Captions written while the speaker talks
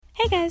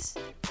guys,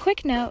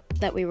 quick note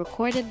that we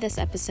recorded this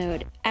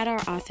episode at our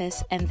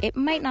office and it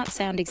might not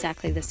sound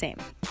exactly the same.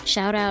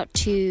 Shout out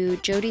to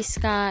Jody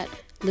Scott,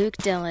 Luke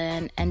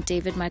Dillon, and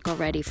David Michael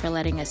Reddy for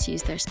letting us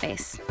use their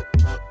space.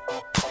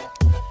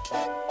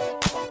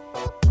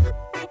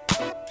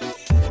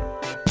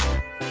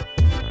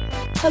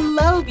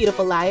 Hello,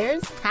 beautiful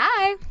liars.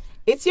 Hi.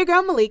 It's your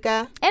girl,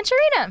 Malika. And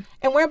Sharina.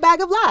 And we're a bag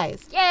of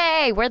lies.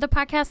 Yay! We're the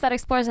podcast that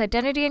explores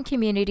identity and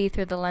community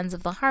through the lens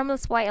of the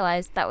harmless white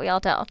lies that we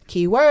all tell.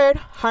 Keyword,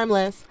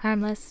 harmless.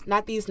 Harmless.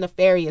 Not these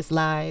nefarious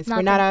lies.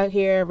 We're not out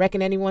here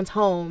wrecking anyone's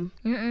home.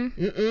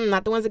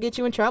 Not the ones that get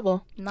you in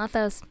trouble. Not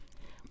those.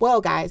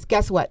 Well, guys,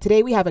 guess what?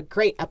 Today we have a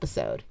great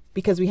episode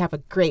because we have a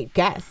great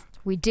guest.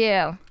 We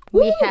do.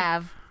 Woo! We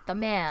have the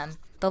man,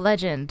 the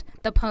legend,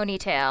 the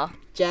ponytail.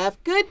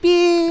 Jeff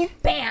Goodby.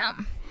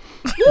 Bam!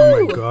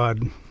 Oh, my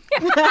God.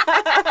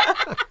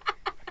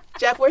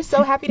 Jeff, we're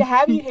so happy to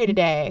have you here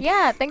today.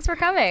 Yeah, thanks for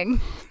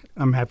coming.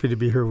 I'm happy to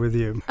be here with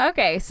you.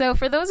 Okay, so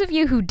for those of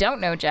you who don't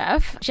know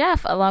Jeff,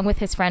 along with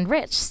his friend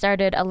Rich,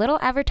 started a little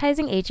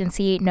advertising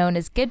agency known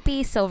as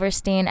Goodby,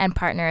 Silverstein and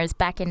Partners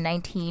back in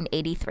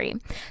 1983.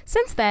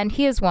 Since then,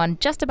 he has won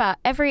just about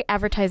every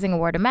advertising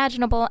award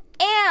imaginable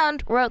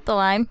and wrote the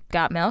line,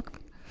 "Got Milk?"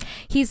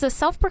 He's a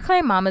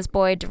self-proclaimed mama's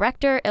boy,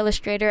 director,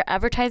 illustrator,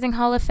 Advertising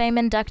Hall of Fame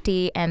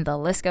inductee, and the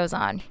list goes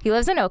on. He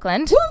lives in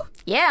Oakland. Woo!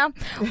 Yeah,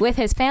 with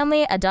his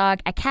family, a dog,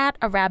 a cat,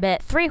 a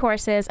rabbit, 3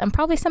 horses, and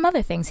probably some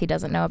other things he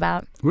doesn't know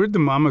about. Where'd the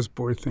mama's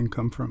boy thing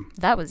come from?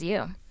 That was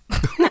you.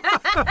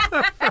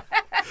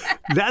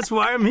 That's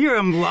why I'm here.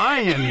 I'm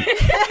lying.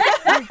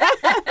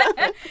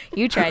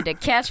 You tried to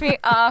catch me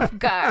off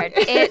guard.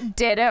 It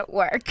didn't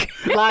work.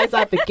 Lies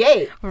out the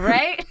gate.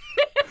 Right?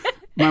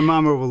 My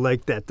mama will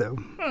like that, though.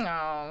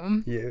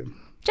 Oh. Yeah.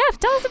 Jeff,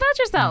 tell us about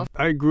yourself.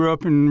 I grew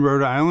up in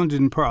Rhode Island,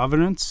 in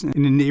Providence,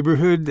 in a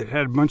neighborhood that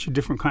had a bunch of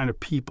different kind of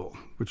people,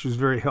 which was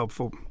very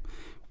helpful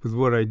with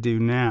what I do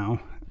now,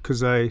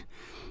 because I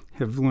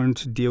have learned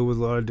to deal with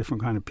a lot of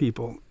different kind of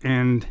people.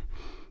 And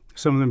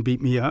some of them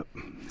beat me up.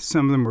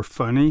 Some of them were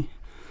funny.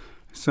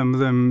 Some of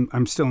them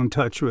I'm still in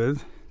touch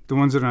with. The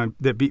ones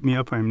that beat me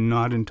up, I'm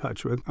not in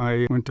touch with.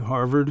 I went to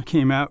Harvard,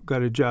 came out,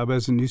 got a job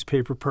as a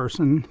newspaper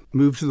person,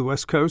 moved to the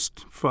West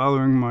Coast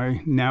following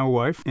my now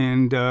wife,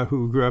 and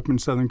who grew up in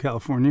Southern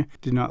California.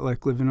 Did not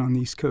like living on the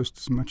East Coast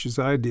as much as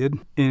I did.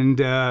 And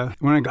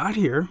when I got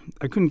here,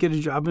 I couldn't get a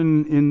job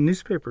in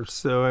newspapers.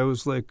 So I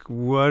was like,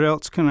 what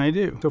else can I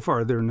do? So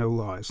far, there are no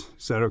lies.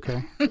 Is that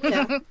okay?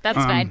 Yeah. That's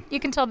fine.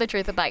 You can tell the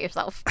truth about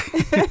yourself.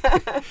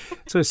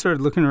 So I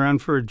started looking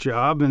around for a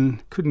job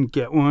and couldn't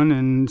get one.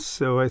 And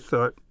so I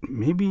thought,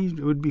 maybe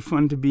it would be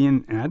fun to be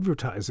in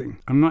advertising.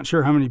 I'm not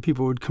sure how many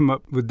people would come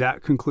up with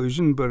that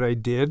conclusion, but I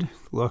did,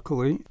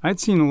 luckily. I'd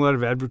seen a lot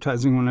of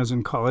advertising when I was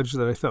in college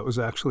that I thought was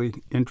actually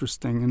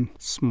interesting and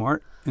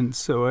smart. And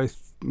so I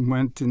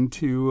went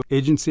into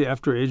agency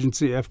after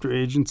agency after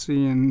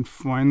agency, and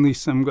finally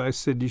some guy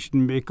said you should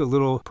make a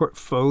little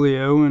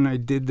portfolio, and I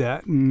did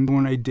that. And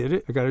when I did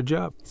it, I got a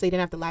job. So you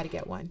didn't have to lie to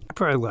get one. I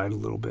probably lied a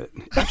little bit.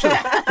 Actually,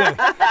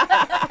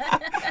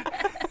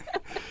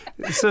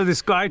 so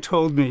this guy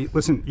told me,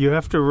 listen, you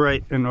have to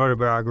write an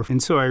autobiography.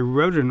 And so I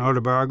wrote an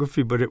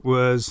autobiography, but it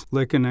was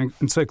like an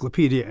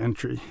encyclopedia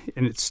entry.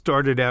 And it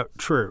started out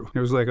true.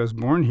 It was like I was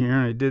born here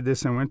and I did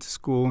this. I went to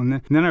school.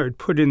 And then I would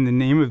put in the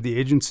name of the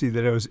agency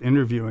that I was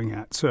interviewing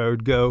at. So I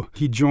would go,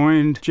 he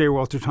joined J.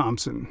 Walter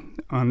Thompson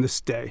on this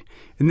day.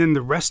 And then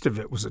the rest of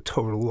it was a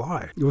total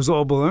lie. It was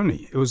all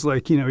baloney. It was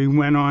like, he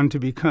went on to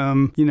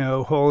become,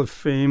 Hall of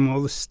Fame,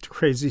 all this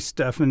crazy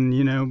stuff,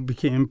 and,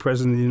 became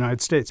president of the United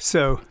States.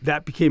 So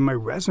that became my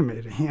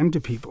resume to hand to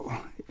people.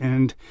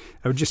 And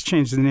I would just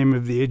change the name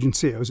of the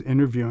agency I was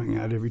interviewing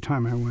at every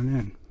time I went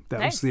in. That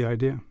was the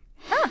idea.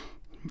 Huh.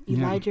 You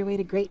lied your way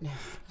to greatness.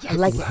 Yes. I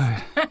like it.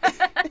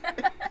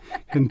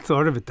 Hadn't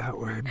thought of it that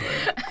way,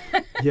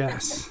 but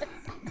yes.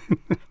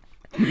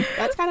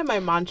 That's kind of my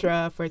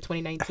mantra for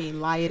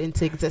 2019, lie it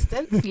into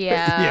existence.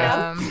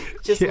 Yeah.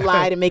 Just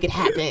lie to make it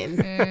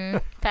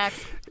happen.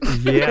 Facts.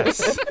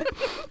 Yes.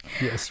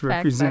 Yes,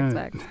 represent.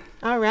 Facts.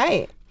 All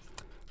right.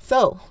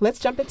 So let's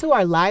jump into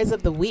our lies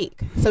of the week.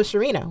 So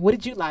Sharina, what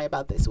did you lie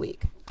about this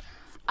week?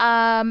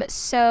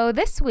 So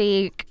this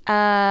week,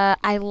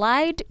 I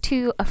lied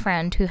to a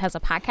friend who has a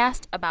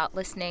podcast about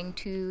listening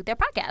to their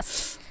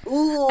podcast.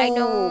 Ooh, I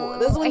know.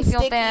 This one's I feel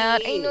sticky.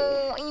 bad. I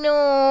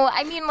know.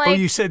 I mean, like. Oh,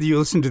 you said you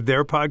listened to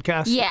their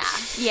podcast?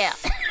 Yeah.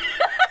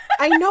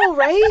 I know,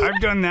 right?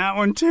 I've done that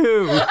one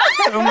too.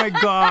 Oh my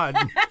God.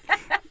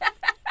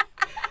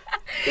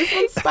 This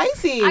one's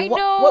spicy. I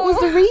know. What was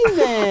the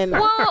reason?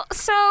 Well,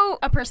 so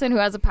a person who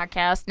has a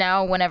podcast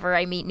now, whenever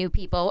I meet new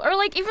people, or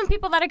like even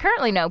people that I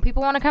currently know,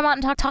 people want to come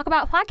out and talk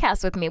about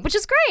podcasts with me, which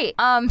is great.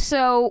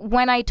 So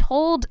when I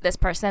told this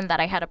person that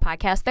I had a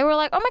podcast, they were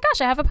like, oh my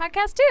gosh, I have a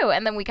podcast too.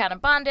 And then we kind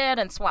of bonded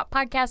and swapped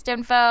podcast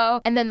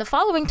info. And then the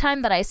following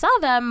time that I saw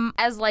them,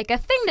 as like a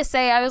thing to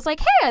say, I was like,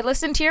 hey, I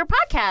listened to your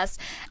podcast.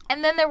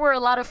 And then there were a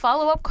lot of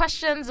follow-up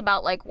questions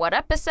about like what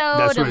episode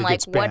That's and when it like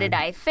gets what bad. did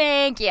I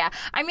think? Yeah.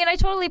 I mean, I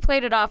totally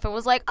played it it off and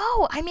was like,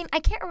 oh, I mean, I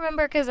can't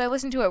remember because I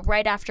listened to it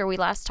right after we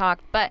last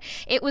talked, but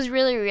it was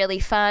really, really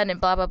fun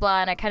and blah, blah,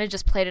 blah. And I kind of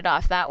just played it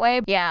off that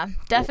way. Yeah,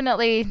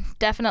 definitely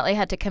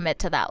had to commit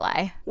to that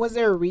lie. Was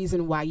there a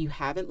reason why you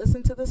haven't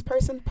listened to this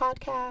person's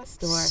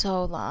podcast? Or?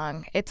 So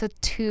long. It's a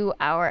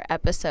 2-hour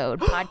episode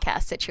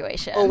podcast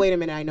situation. Oh, wait a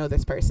minute. I know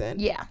this person.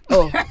 Yeah.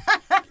 Oh.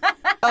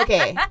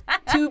 Okay.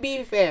 To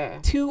be fair,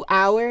 2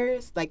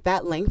 hours, like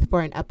that length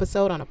for an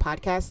episode on a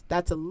podcast,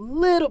 that's a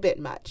little bit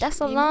much. That's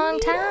a long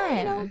time.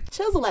 You know,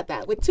 chisel at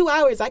that. With 2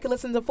 hours, I could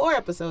listen to 4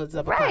 episodes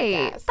of a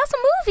podcast. That's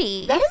a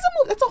movie. That is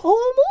that's a whole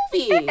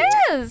movie. It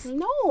is.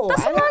 No.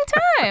 That's a long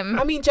time.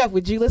 I mean, Jeff,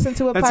 would you listen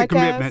to a podcast? That's a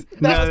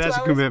commitment. No, that's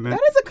a commitment.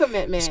 That is a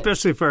commitment.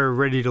 Especially if I were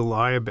ready to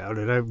lie about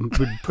it. I would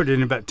put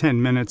in about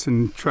 10 minutes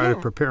and try to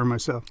prepare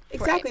myself.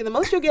 Exactly. The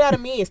most you'll get out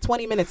of me is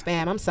 20 minutes,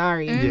 fam. I'm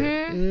sorry.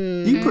 Yeah.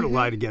 You can put a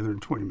lie together in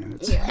 20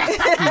 minutes. Yeah.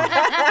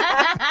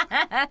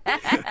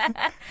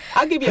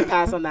 I'll give you a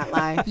pass on that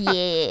lie.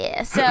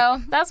 Yeah.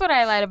 So that's what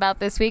I lied about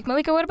this week.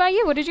 Malika, what about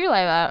you? What did you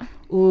lie about?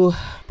 Ooh,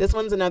 this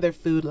one's another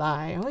food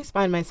lie. I always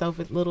find myself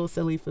with little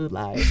silly food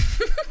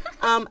lies.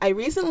 I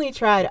recently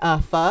tried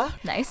pho.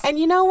 Nice. And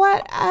you know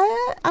what?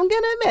 I'm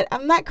going to admit,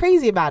 I'm not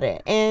crazy about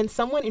it. And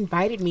someone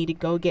invited me to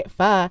go get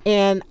pho.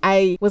 And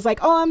I was like,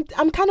 oh,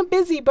 I'm kind of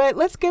busy, but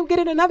let's go get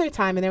it another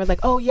time. And they were like,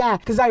 oh, yeah,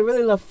 because I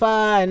really love pho.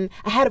 And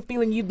I had a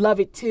feeling you'd love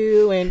it,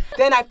 too. And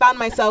then I found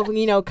myself,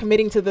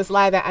 committing to this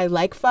lie that I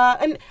like pho.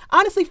 And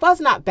honestly,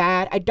 pho's not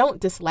bad. I don't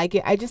dislike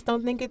it. I just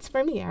don't think it's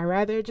for me. I'd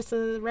rather just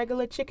a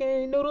regular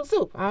chicken noodle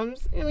soup. You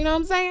know what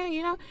I'm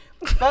saying?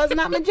 Pho's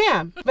not my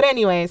jam. But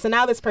anyway, so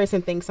now this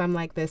person thinks I'm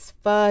like this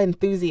pho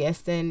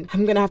enthusiast, and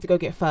I'm going to have to go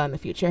get pho in the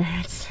future.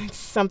 It's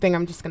something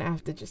I'm just going to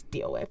have to just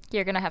deal with.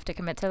 You're going to have to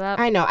commit to that?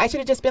 I know. I should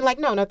have just been like,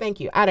 no,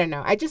 thank you. I don't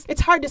know.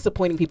 It's hard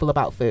disappointing people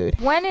about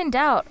food. When in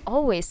doubt,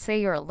 always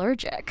say you're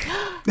allergic.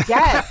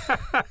 Yes.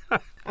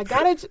 I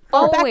gotta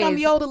fall back on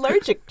the old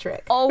allergic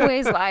trick.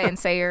 Always lie and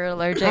say you're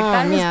allergic.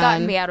 That has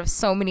gotten me out of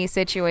so many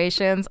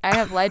situations. I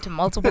have lied to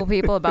multiple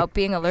people about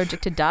being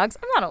allergic to dogs.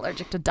 I'm not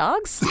allergic to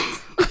dogs.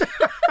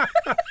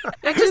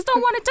 I just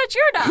don't want to touch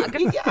your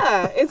dog.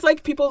 Yeah, it's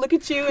like people look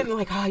at you and they're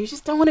like, oh, you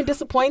just don't want to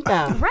disappoint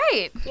them.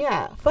 Right.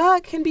 Yeah, pho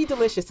can be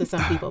delicious to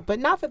some people, but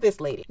not for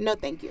this lady. No,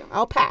 thank you.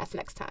 I'll pass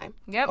next time.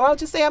 Yep. Or I'll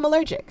just say I'm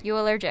allergic. You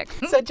allergic.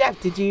 So, Jeff,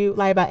 did you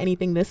lie about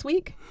anything this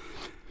week?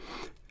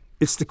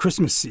 It's the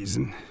Christmas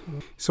season.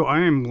 So I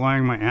am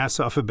lying my ass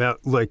off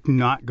about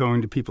not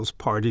going to people's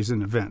parties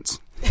and events.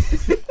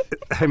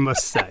 I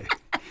must say.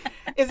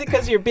 Is it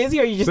because you're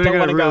busy or you just don't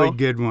want to go? I got a really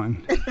good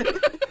one.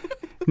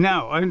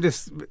 No,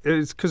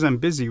 it's because I'm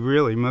busy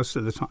really most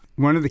of the time.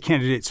 One of the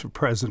candidates for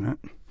president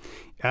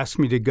asked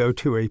me to go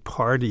to a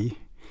party.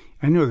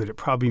 I know that it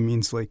probably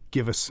means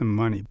give us some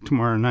money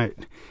tomorrow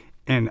night.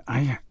 And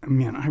I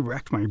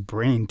racked my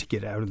brain to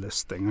get out of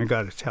this thing. I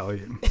got to tell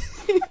you.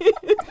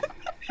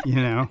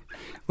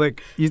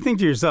 You think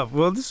to yourself,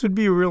 well, this would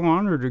be a real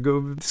honor to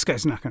go. This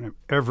guy's not going to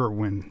ever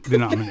win the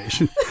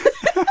nomination.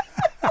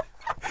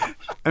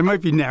 I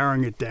might be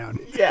narrowing it down.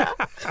 Yeah.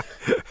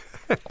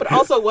 But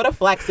also, what a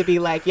flex to be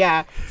like,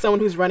 yeah, someone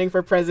who's running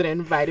for president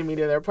invited me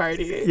to their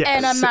party. Yes.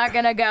 And I'm not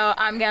going to go.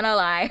 I'm going to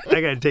lie.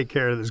 I got to take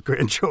care of those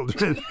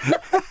grandchildren.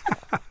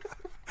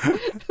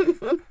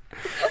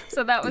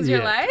 So that was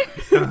your lie?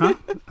 Uh-huh.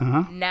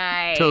 Uh-huh.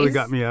 Nice. Totally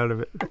got me out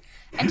of it.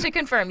 And to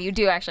confirm, you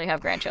do actually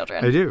have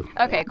grandchildren. I do.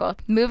 Okay, cool.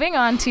 Moving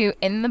on to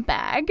In the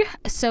Bag.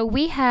 So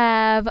we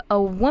have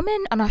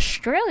an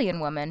Australian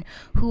woman,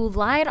 who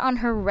lied on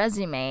her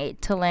resume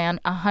to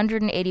land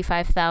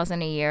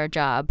 $185,000 a year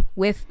job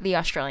with the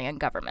Australian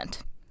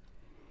government.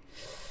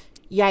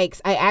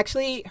 Yikes. I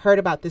actually heard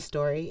about this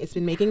story. It's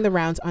been making the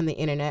rounds on the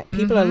internet.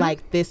 People are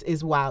like, this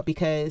is wild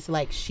because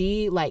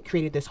she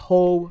created this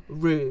whole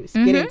ruse.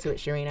 Get into it,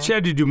 Sharina. She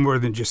had to do more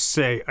than just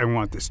say, I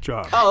want this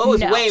job. Oh, it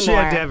was way more. She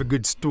had to have a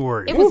good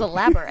story. It was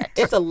elaborate.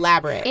 It's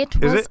elaborate. It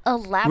was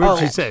elaborate. What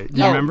did she say?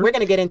 You remember? We're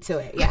going to get into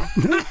it, yeah.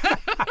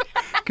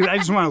 Because I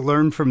just want to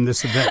learn from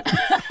this event.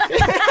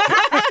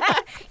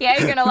 Yeah,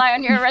 you're going to lie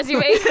on your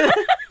resume.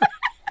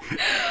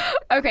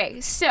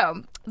 Okay,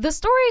 so the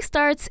story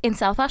starts in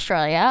South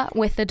Australia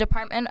with the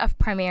Department of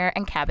Premier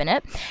and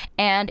Cabinet,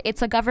 and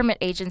it's a government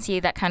agency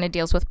that kind of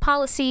deals with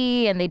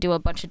policy, and they do a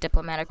bunch of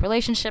diplomatic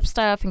relationship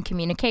stuff and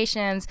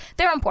communications.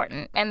 They're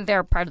important, and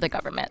they're part of the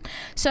government.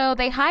 So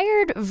they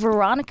hired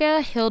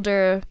Veronica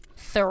Hilder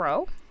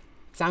Thoreau.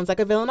 Sounds like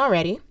a villain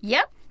already.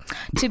 Yep.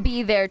 To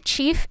be their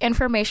chief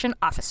information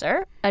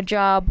officer, a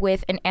job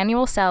with an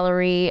annual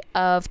salary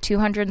of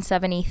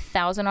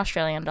 270,000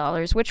 Australian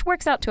dollars, which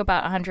works out to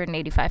about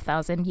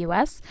 185,000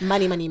 US.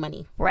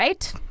 Money.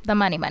 Right? The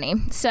money.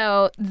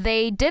 So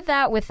they did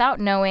that without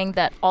knowing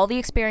that all the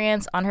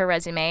experience on her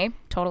resume,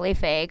 totally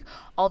fake.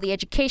 All the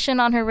education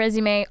on her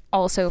resume,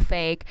 also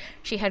fake.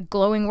 She had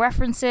glowing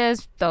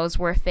references. Those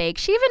were fake.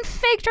 She even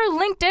faked her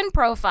LinkedIn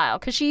profile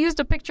because she used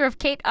a picture of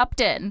Kate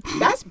Upton.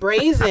 That's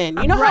brazen.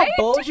 You know Right?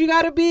 how bold you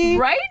got to be?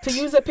 Right? To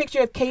use a picture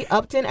of Kate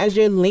Upton as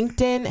your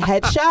LinkedIn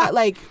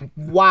headshot?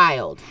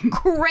 Wild.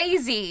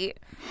 Crazy.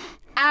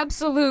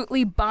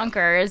 absolutely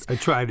bonkers. I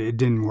tried it. It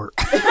didn't work.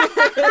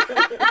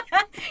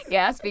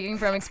 Yeah, speaking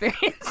from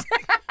experience.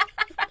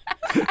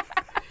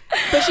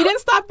 But she didn't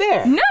stop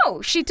there.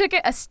 No, she took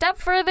it a step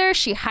further.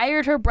 She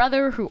hired her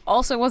brother, who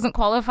also wasn't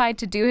qualified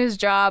to do his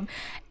job.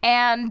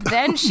 And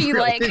then she,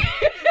 like...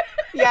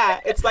 Yeah,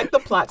 it's like the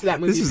plot to that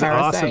movie, This is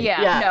Parasite. awesome.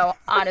 Yeah, no,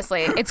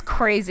 honestly, it's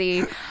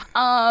crazy.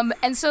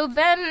 And so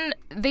then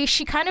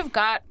she kind of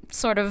got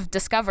sort of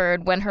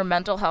discovered when her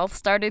mental health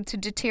started to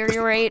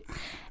deteriorate.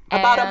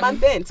 About a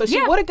month in. So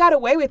she would have got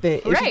away with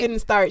it if she Right. didn't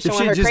start If showing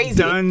she her had just crazy.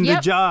 done the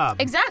Yep, job.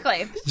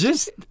 Exactly.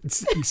 Just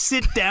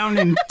sit down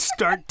and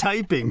start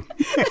typing.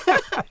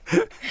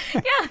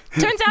 Yeah.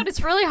 Turns out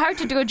it's really hard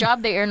to do a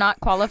job that you're not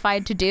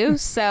qualified to do.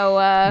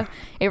 So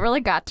it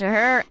really got to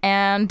her.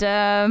 And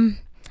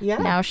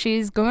now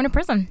she's going to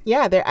prison.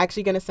 Yeah, they're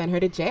actually going to send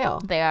her to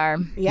jail. They are.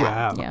 Yeah.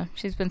 Wow. Yeah.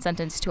 She's been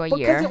sentenced to a Because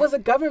year. it was a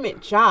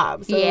government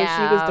job. So she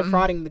Yeah. was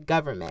defrauding the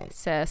government.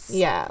 Sis.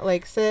 Yeah,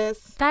 like, sis.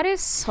 That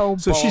is so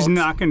So bold. she's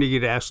not going to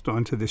get asked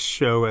onto this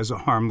show as a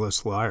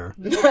harmless liar.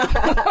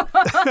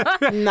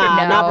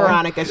 Nah, not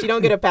Veronica. She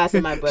don't get a pass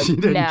in my book. She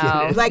didn't No.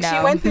 get it. Like, she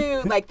No. went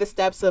through, like, the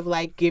steps of,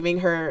 like, giving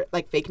her,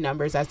 like, fake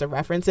numbers as the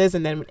references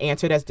and then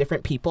answered as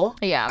different people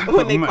Yeah.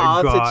 when they my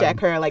called God. to check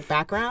her, like,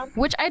 background.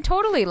 Which I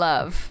totally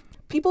love.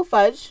 People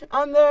fudge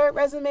on their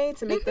resume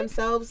to make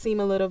themselves seem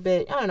a little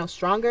bit, I don't know,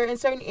 stronger in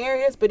certain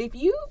areas. But if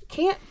you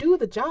can't do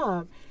the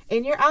job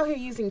and you're out here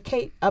using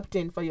Kate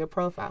Upton for your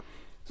profile,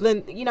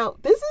 then, you know,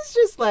 this is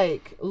just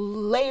like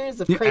layers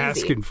of You're crazy.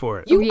 asking for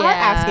it. You Yeah. are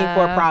asking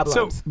for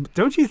So, problems.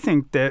 don't you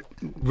think that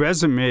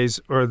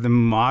resumes are the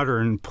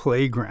modern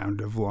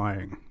playground of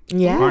lying?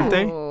 Yeah. Aren't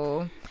they?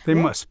 Oh, They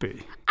must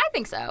be. I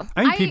think so.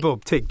 I think people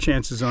take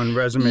chances on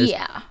resumes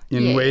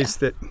in ways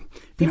that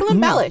People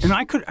embellish. And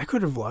I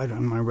could have lied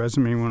on my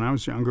resume when I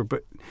was younger,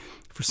 but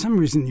for some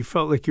reason you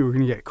felt like you were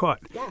going to get caught.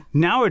 Yeah.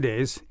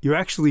 Nowadays, you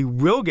actually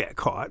will get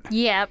caught.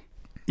 Yeah.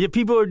 Yet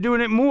people are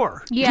doing it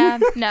more. Yeah,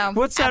 no.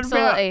 What's that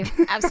absolutely.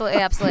 about?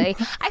 Absolutely.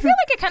 I feel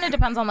like it kind of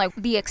depends on like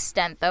the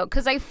extent though,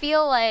 because I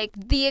feel like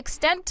the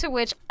extent to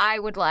which I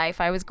would lie if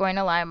I was going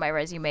to lie on my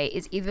resume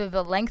is either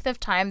the length of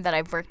time that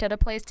I've worked at a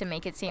place to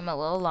make it seem a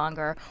little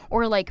longer,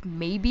 or like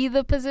maybe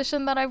the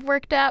position that I've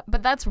worked at,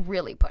 but that's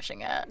really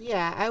pushing it.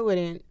 Yeah, I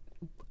wouldn't.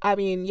 I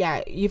mean,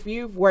 yeah, if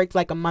you've worked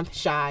like a month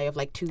shy of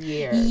like 2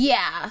 years.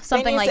 Yeah,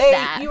 something then you like say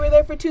that. you were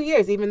there for 2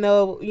 years, even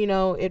though, you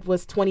know, it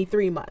was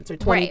 23 months or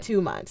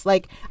 22 months.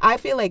 Like, I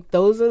feel like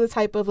those are the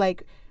type of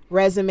like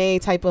resume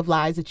type of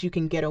lies that you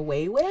can get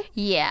away with.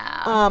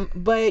 Yeah.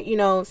 But, you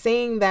know,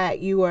 saying that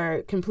you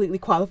are completely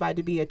qualified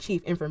to be a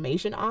chief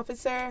information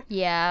officer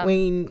Yeah.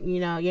 when, you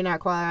know, you're not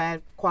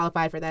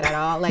qualified for that at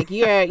all. Like,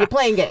 you're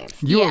playing games.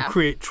 You will Yeah.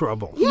 create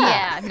trouble.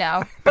 Yeah,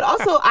 no. But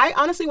also, I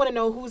honestly want to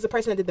know who's the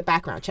person that did the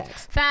background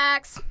checks.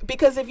 Facts.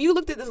 Because if you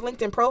looked at this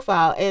LinkedIn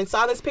profile and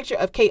saw this picture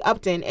of Kate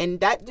Upton and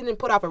that didn't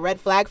put off a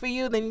red flag for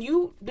you, then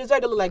you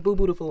deserve to look like Boo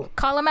Boo the Fool.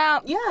 Call him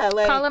out. Yeah,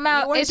 like Call him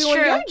out. you weren't It's doing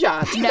true. your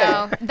job. either.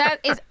 No, that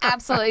is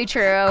absolutely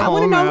true. I Call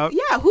want to him know. out.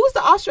 Yeah, who's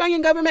the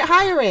Australian government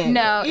hiring?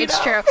 No, You it's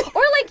know? true.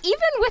 Or like even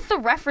with the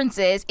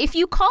references, if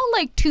you call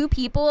like two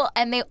people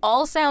and they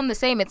all sound the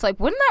same, it's like,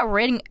 wouldn't that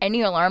ring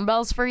any alarm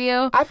bells for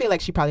you? I feel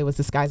like she probably was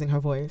disguising her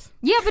voice.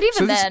 Yeah, but even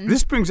So then,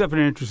 this brings up an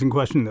interesting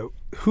question, though.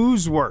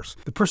 Who's worse,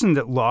 the person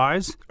that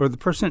lies or the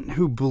person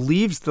who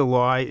believes the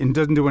lie and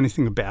doesn't do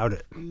anything about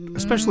it?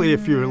 Especially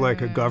if you're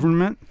like a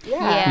government Yeah.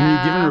 and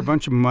you're giving her a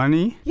bunch of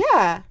money.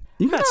 Yeah.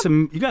 You got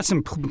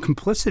some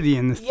complicity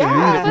in the thing Yeah.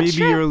 that That's maybe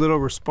true. you're a little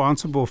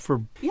responsible for.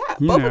 Yeah.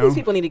 You Both of know. these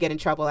people need to get in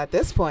trouble at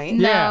this point.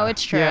 no, Yeah,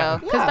 it's true. yeah.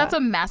 Because Yeah. that's a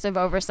massive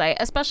oversight,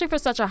 especially for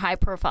such a high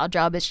profile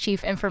job as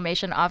chief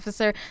information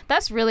officer.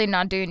 That's really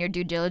not doing your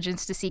due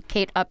diligence to see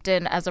Kate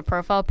Upton as a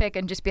profile pic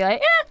and just be like,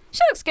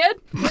 she looks good.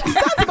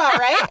 Sounds about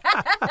right.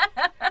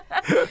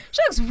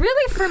 She looks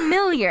really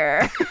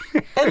familiar.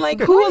 And like,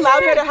 who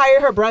allowed her to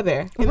hire her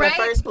brother in Right?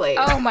 the first place?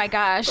 Oh my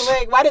gosh.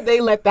 Like, why did they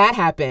let that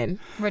happen?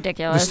 The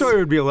Ridiculous. story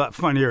would be a lot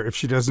funnier if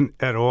she doesn't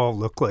at all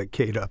look like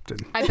Kate Upton.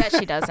 I bet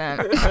she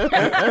doesn't.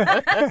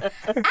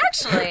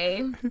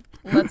 Actually,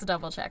 let's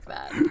double check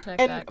that.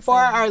 And for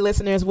our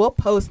listeners, we'll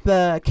post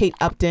the Kate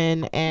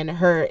Upton and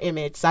her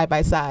image side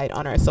by side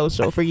on our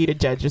social for you to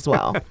judge as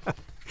well.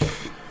 That's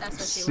what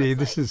she See,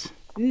 looks this like. is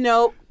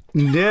Nope.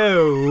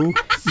 no,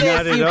 not Sis,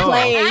 at you all.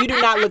 playing. You do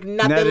not look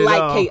Not nothing at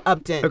like all. Kate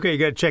Upton. Okay, you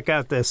got to check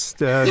out this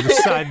the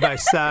side by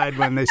side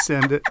when they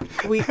send it.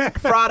 We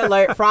fraud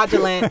alert,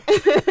 fraudulent.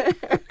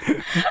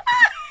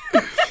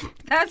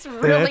 That's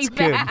really That's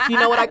good. bad. You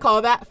know what I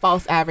call that?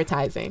 False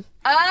advertising.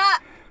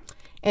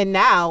 And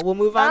now we'll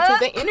move on to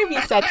the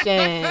interview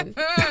section.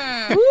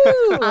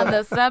 Woo. On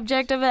the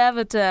subject of On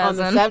advertising.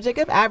 the subject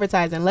of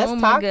advertising, let's Oh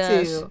my talk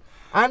gosh. to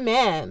our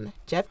man,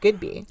 Jeff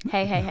Goodby.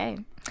 Hey.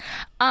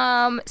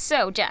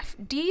 So Jeff,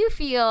 do you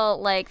feel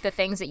like the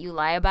things that you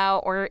lie about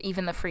or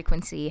even the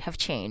frequency have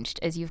changed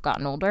as you've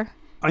gotten older?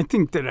 I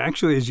think that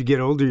actually, as you get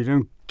older, you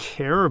don't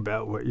care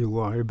about what you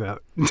lie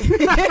about. You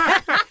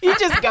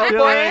just go You're for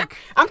like- it.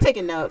 I'm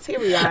taking notes. Here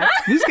we are.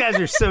 These guys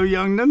are so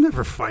young; they'll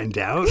never find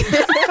out.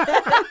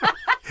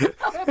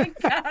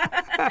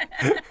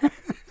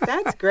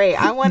 That's great.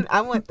 I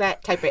want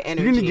that type of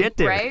energy. You're going to get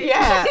there. Right?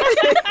 Yeah.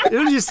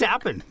 It'll just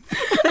happen.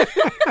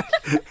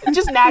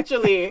 Just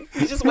naturally.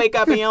 You just wake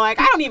up and you're like,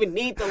 I don't even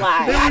need to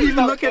lie. They I don't just even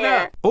don't look it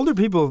care. up. Older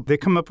people, they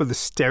come up with a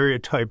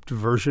stereotyped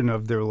version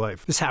of their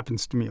life. This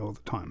happens to me all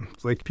the time.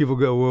 Like people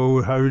go, well,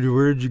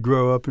 where did you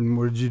grow up and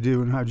what did you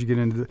do and how did you get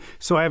into it?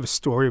 So I have a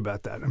story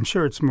about that. I'm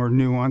sure it's more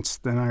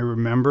nuanced than I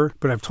remember,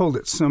 but I've told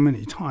it so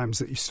many times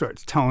that you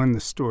start telling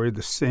the story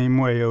the same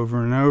way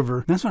over and over.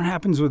 And that's what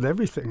happens with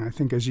everything. I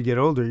think as you get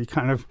older, you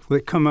kind of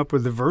like come up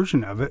with a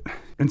version of it.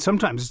 And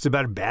sometimes it's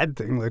about a bad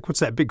thing. Like, what's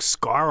that big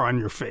scar on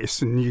your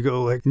face? And you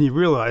go like, and you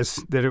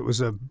realize that it was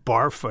a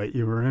bar fight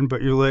you were in,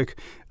 but you're like,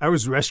 I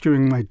was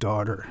rescuing my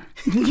daughter,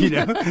 you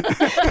know?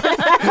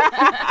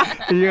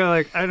 And you're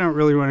like, I don't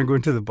really want to go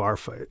into the bar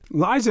fight.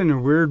 Lies in a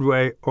weird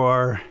way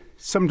are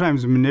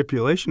sometimes a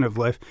manipulation of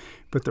life,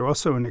 but they're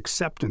also an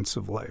acceptance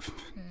of life,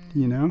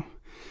 you know,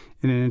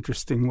 in an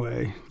interesting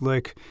way.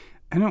 Like,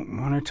 I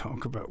don't want to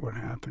talk about what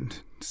happened,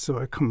 so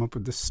I come up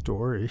with this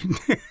story.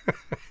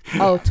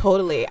 Oh,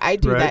 totally. I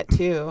do Right. that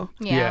too.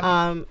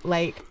 Yeah.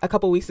 Like a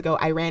couple weeks ago,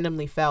 I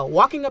randomly fell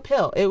walking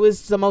uphill. It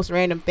was the most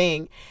random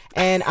thing.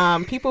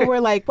 And people were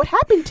like, what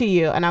happened to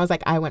you? And I was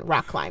like, I went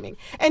rock climbing.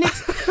 And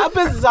it's a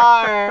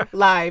bizarre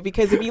lie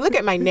because if you look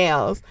at my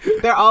nails,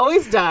 they're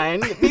always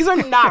done. These are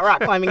not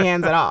rock climbing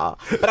hands at all.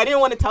 But I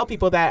didn't want to tell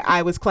people that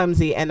I was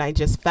clumsy and I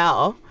just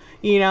fell.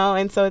 You know,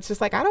 and so it's just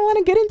like, I don't want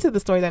to get into the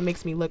story that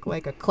makes me look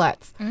like a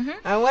klutz.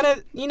 I want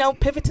to, you know,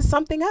 pivot to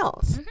something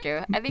else.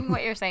 True. I think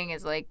what you're saying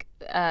is like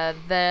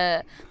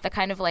the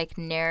kind of like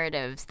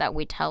narratives that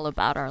we tell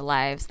about our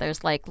lives.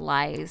 There's like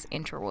lies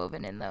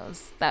interwoven in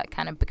those that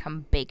kind of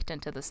become baked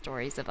into the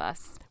stories of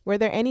us. Were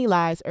there any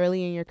lies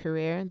early in your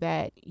career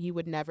that you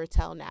would never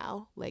tell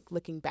now? Like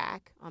looking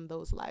back on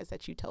those lies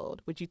that you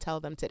told, would you tell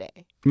them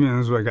today? You know,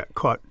 that's what I got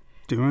caught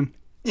doing.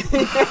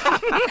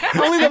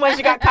 Only the ones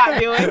you got caught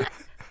doing.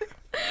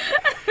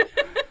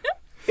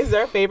 Is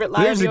there a favorite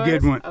lie? There's of a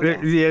good yours? one.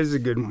 Okay. There's a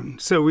good one.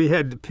 So we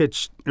had to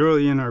pitch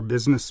early in our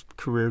business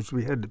careers.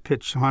 We had to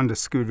pitch Honda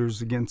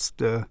scooters against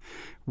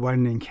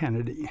Wieden &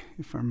 Kennedy,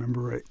 if I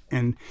remember right.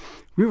 And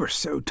we were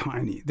so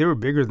tiny. They were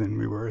bigger than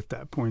we were at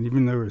that point,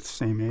 even though we were the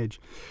same age.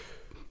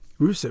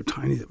 We were so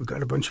tiny that we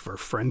got a bunch of our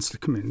friends to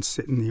come in and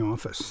sit in the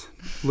office.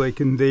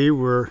 Like, and they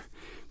were,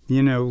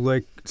 you know,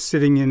 like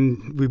sitting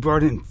in, we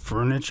brought in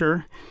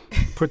furniture,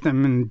 put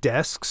them in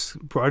desks,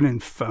 brought in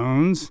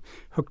phones,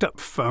 hooked up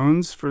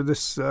phones for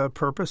this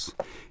purpose.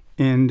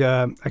 And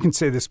I can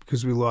say this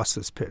because we lost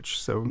this pitch,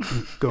 so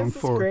going This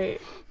is forward.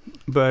 great.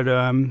 But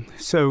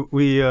so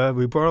we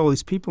brought all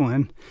these people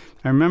in.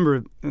 I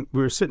remember we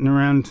were sitting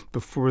around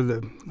before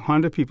the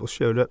Honda people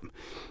showed up,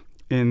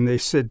 and they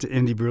said to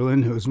Andy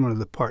Berlin, who was one of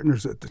the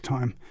partners at the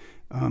time,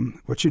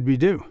 what should we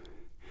do?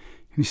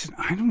 And he said,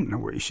 I don't know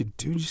what you should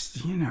do.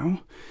 Just, you know,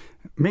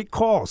 make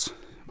calls.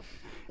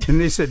 And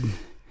they said,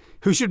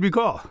 who should we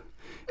call?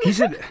 He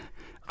said,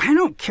 I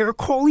don't care.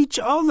 Call each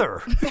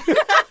other.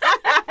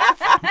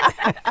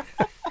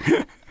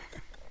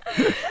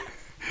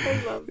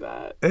 I love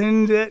that.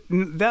 And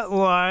that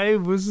lie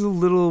was a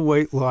little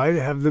white lie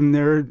to have them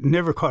there.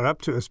 Never caught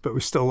up to us, but we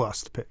still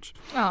lost the pitch.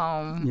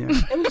 Oh. Yeah.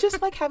 It was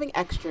just like having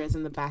extras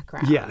in the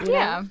background. Yeah. you know?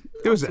 Yeah.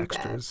 It was Not too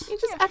extras. bad.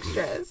 It's just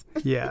extras.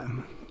 Yeah.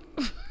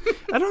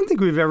 I don't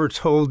think we've ever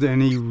told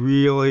any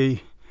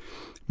really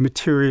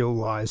material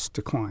lies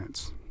to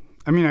clients.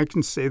 I mean, I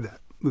can say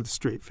that with a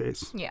straight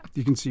face. Yeah.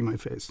 You can see my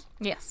face.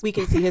 Yes. We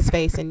can see his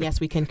face, and yes,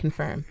 we can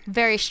confirm.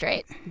 Very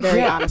straight.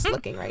 Very honest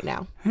looking right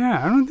now.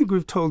 Yeah, I don't think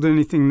we've told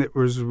anything that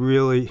was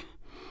really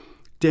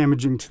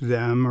damaging to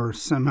them or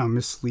somehow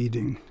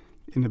misleading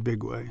in a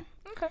big way.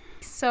 Okay.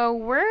 So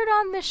word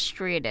on the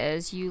street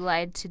is you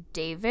lied to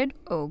David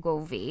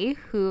Ogilvy,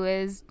 who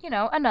is, you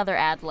know, another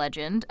ad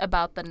legend,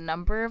 about the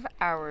number of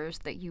hours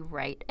that you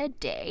write a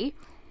day.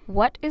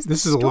 What is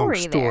This the is a long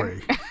story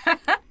there? story.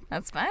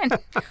 That's fine.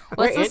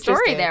 What's We're the story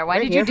interested. there? Why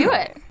We're did you here do for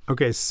it?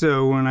 Okay,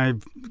 so when I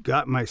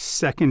got my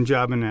second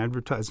job in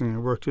advertising, I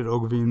worked at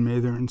Ogilvy and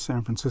Mather in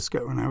San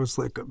Francisco, and I was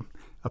like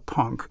a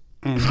punk.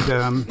 And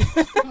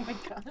Oh my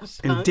gosh.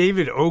 and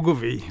David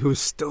Ogilvy, who was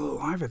still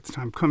alive at the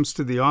time, comes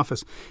to the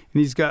office,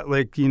 and he's got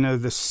like, you know,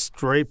 the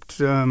striped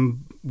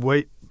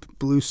white,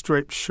 blue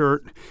striped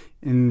shirt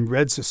and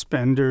red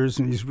suspenders,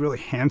 and he's really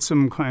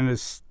handsome, kind of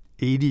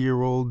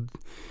 80-year-old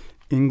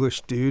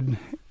English dude,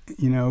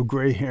 you know,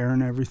 gray hair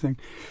and everything.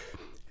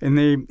 And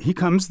he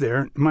comes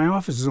there. My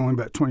office is only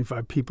about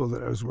 25 people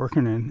that I was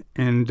working in,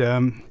 and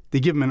they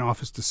give him an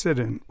office to sit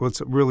in. Well,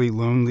 it's a really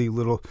lonely,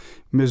 little,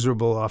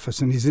 miserable office,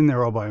 and he's in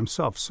there all by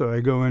himself. So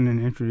I go in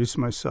and introduce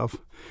myself,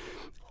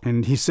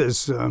 and he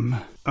says,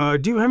 do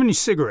you have any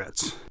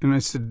cigarettes? And I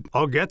said,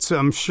 I'll get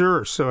some,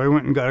 sure. So I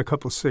went and got a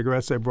couple of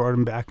cigarettes. I brought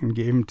them back and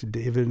gave them to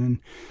David, and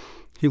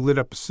he lit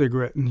up a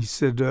cigarette, and he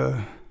said,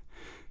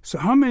 so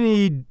how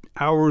many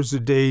hours a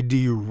day do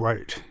you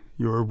write?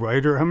 You're a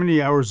writer. How many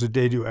hours a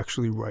day do you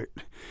actually write?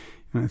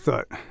 And I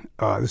thought,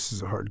 this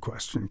is a hard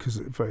question because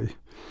if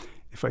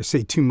I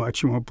say too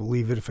much, you won't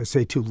believe it. If I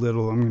say too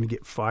little, I'm going to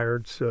get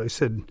fired. So I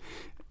said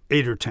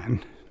 8 or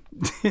 10.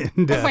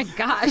 And, Oh my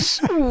gosh.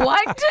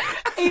 What?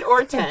 8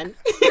 or 10.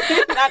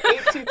 Not 8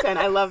 to 10.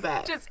 I love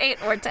that. Just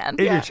 8 or 10.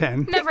 8 or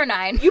 10. Never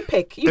 9. You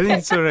pick. I think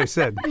that's what I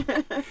said.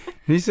 And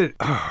he said,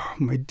 oh,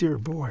 my dear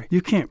boy,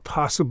 you can't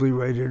possibly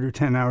write 8 or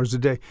 10 hours a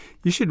day.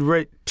 You should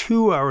write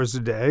 2 hours a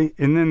day,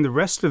 and then the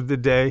rest of the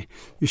day,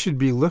 you should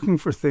be looking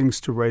for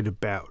things to write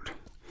about.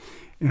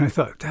 And I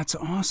thought, that's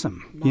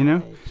awesome, you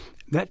know?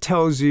 That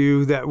tells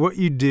you that what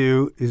you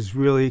do is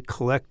really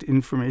collect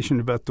information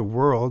about the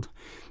world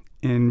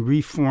and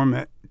reform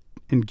it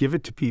and give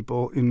it to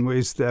people in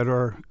ways that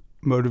are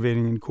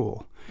motivating and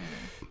cool.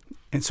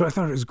 And so I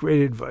thought it was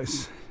great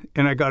advice.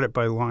 And I got it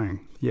by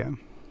lying. Yeah.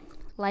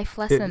 Life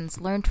lessons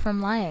learned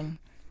from lying.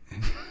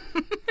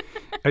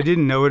 I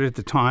didn't know it at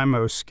the time. I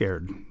was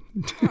scared.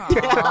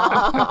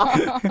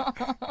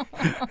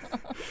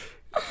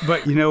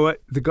 But you know what?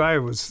 The guy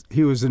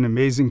he was an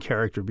amazing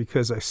character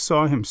because I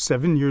saw him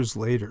 7 years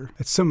later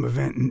at some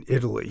event in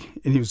Italy,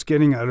 and he was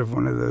getting out of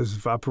one of those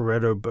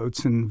Vaporetto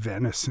boats in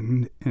Venice,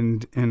 and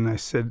I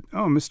said,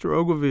 "Oh, Mr.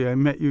 Ogilvy, I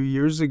met you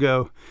years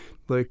ago,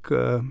 like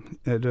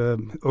at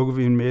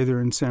Ogilvy and Mather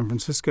in San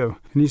Francisco."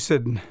 And he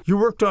said, "You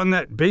worked on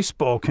that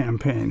baseball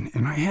campaign,"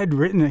 and I had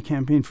written a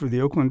campaign for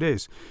the Oakland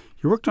A's.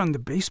 "You worked on the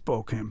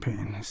baseball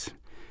campaign." I said,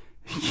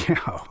 yeah,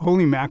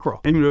 holy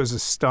mackerel. And it was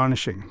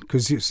astonishing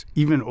because he was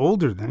even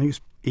older then. He was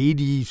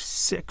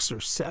 86 or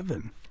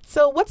 7.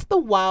 So what's the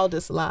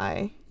wildest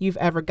lie you've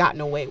ever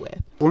gotten away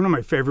with? One of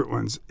my favorite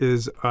ones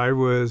is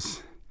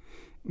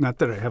not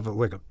that I have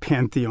a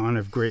pantheon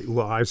of great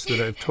lies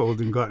that I've told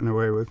and gotten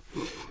away with,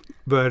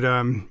 but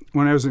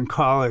when I was in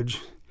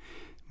college,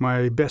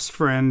 my best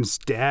friend's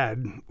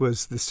dad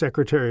was the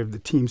secretary of the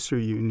Teamster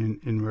Union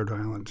in Rhode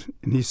Island.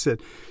 And he said,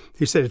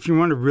 if you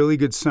want a really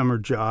good summer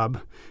job,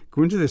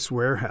 go into this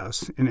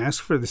warehouse and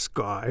ask for this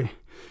guy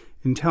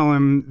and tell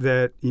him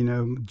that,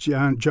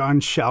 John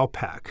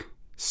Shalpak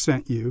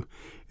sent you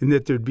and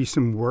that there'd be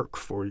some work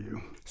for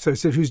you. So I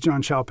said, who's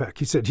John Shalpak?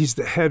 He said, he's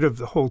the head of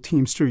the whole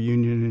Teamster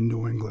Union in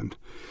New England.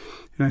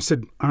 And I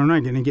said, aren't I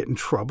going to get in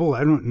trouble?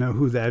 I don't know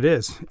who that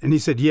is. And he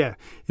said, yeah.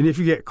 And if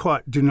you get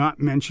caught, do not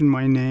mention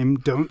my name.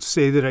 Don't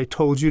say that I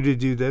told you to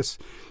do this.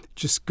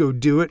 Just go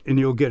do it and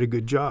you'll get a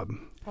good job.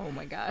 Oh,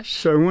 my gosh.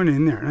 So I went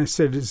in there and I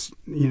said,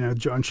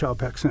 John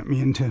Shalpak sent me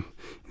in to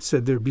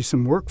said there'd be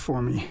some work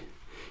for me.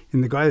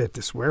 And the guy at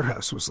this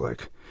warehouse was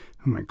like,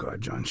 oh, my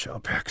God, John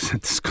Shalpak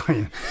sent this guy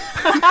in.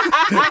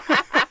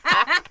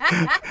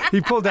 He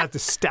pulled out the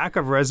stack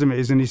of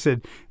resumes and he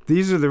said,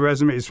 these are the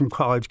resumes from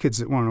college kids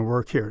that want to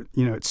work here.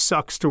 It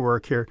sucks to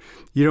work here.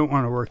 You don't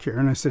want to work here.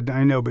 And I said,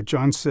 I know, but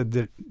John said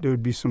that there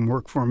would be some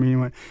work for me. And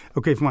he went,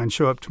 okay, fine,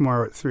 show up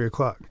tomorrow at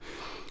 3:00.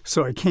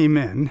 So I came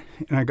in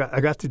and I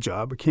got the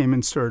job. I came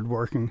in, started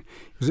working.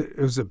 It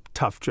was a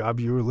tough job.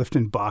 You were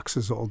lifting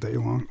boxes all day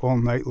long, all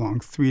night long,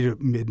 3 to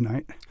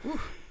midnight.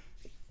 Oof.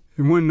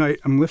 And one night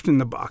I'm lifting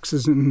the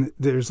boxes and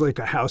there's like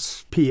a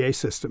house PA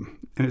system.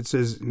 And it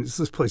says,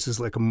 this place is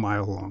like a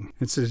mile long.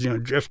 It says,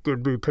 Jeff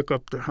Goodby, pick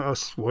up the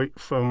house white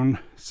phone.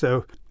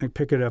 So I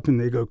pick it up and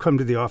they go, come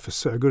to the office.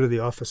 So I go to the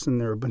office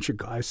and there are a bunch of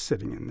guys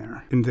sitting in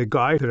there. And the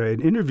guy that I had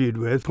interviewed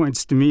with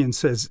points to me and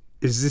says,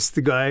 is this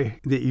the guy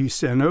that you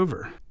sent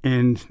over?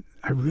 And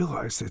I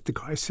realized that the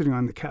guy sitting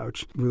on the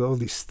couch with all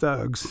these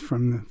thugs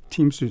from the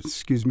Teamsters,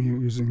 excuse me,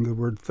 using the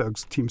word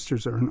thugs,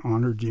 Teamsters are an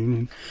honored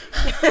union.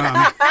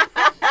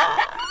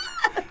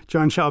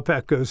 John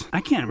Shalpak goes,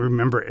 I can't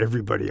remember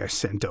everybody I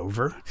sent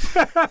over.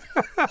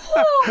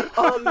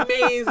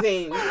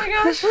 Amazing. Oh, my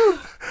gosh.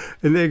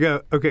 And they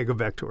go, okay, go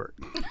back to work.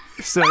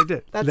 So I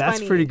did. That's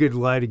a pretty good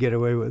lie to get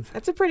away with.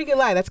 That's a pretty good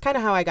lie. That's kind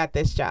of how I got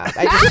this job.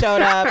 I just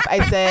showed up.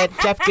 I said,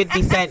 Jeff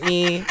Goodby sent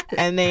me.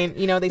 And then,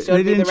 they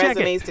showed me the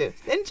resumes too.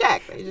 Didn't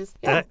check. They just,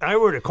 yeah. I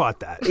would have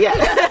caught that. Yeah.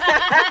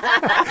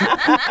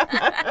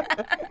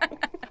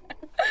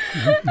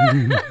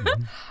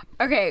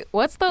 Okay,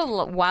 what's the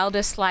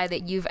wildest lie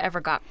that you've ever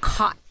got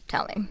caught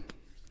telling?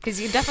 Because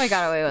you definitely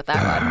got away with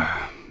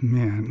that one.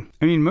 Man.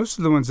 I mean, most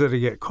of the ones that I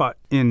get caught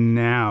in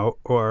now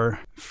are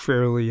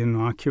fairly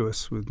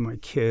innocuous with my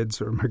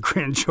kids or my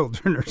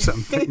grandchildren or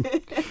something.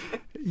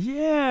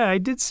 Yeah, I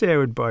did say I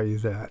would buy you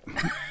that.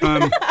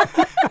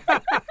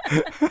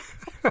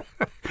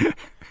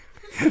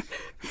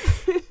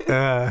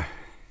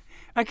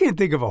 I can't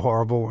think of a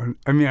horrible one.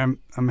 I mean,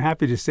 I'm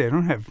happy to say I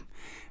don't have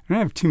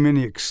too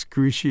many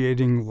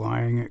excruciating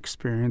lying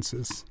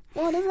experiences.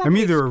 Well, I'm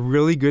either a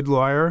really good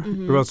liar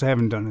or else I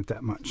haven't done it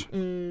that much.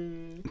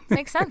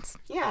 Makes sense.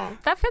 Yeah.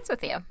 That fits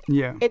with you.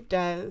 Yeah. It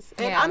does.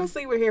 And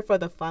honestly, we're here for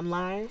the fun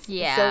lies.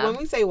 Yeah. So when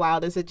we say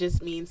wildest, it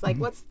just means,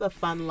 what's the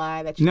fun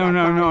lie that you No.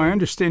 I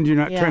understand you're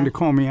not trying to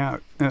call me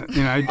out. I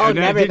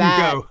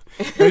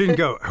didn't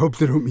go, I hope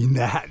they don't mean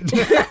that.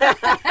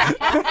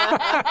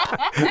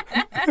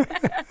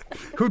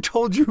 Who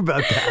told you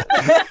about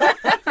that?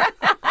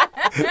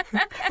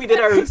 We did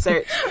our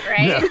research.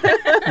 Right?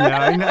 No,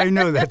 I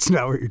know that's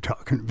not what you're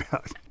talking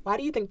about. Why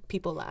do you think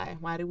people lie?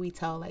 Why do we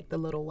tell the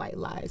little white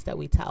lies that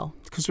we tell?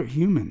 Because we're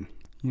human,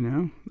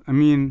 I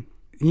mean,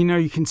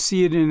 you can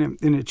see it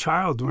in a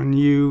child when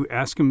you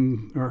ask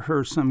him or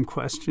her some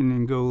question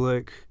and go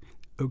like,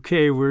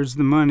 okay, where's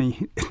the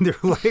money? And they're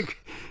like,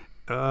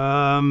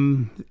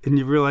 and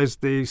you realize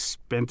they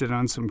spent it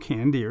on some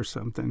candy or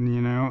something,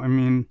 you know? I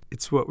mean,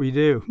 it's what we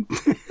do.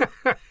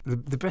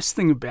 The best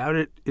thing about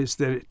it is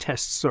that it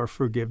tests our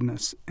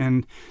forgiveness.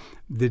 And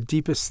the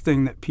deepest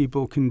thing that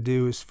people can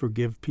do is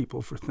forgive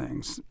people for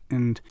things.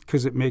 And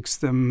because it makes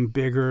them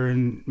bigger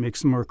and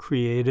makes them more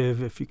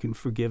creative if you can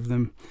forgive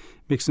them,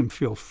 makes them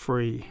feel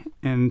free.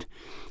 And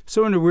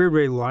so in a weird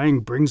way,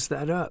 lying brings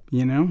that up,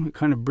 you know? It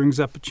kind of brings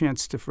up a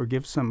chance to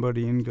forgive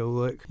somebody and go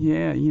like,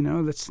 yeah, you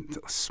know, that's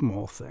a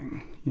small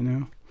thing, you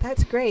know?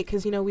 That's great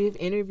because, you know, we've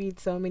interviewed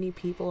so many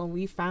people and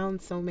we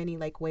found so many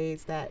like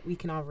ways that we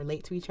can all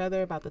relate to each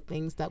other about the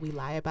things that we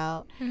lie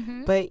about.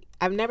 Mm-hmm. But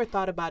I've never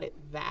thought about it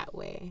that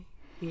way,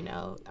 you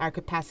know, our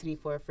capacity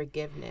for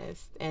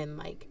forgiveness and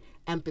like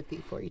empathy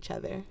for each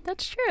other.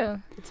 That's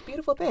true. It's a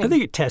beautiful thing. I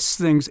think it tests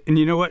things. And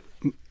you know what?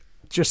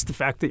 Just the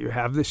fact that you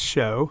have this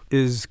show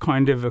is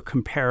kind of a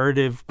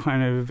comparative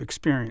kind of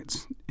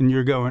experience. And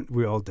you're going,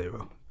 we all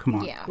do. Come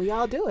on. Yeah. We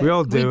all do it. We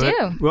all do We it.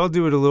 do. We all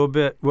do it a little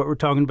bit. What we're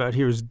talking about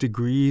here is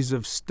degrees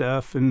of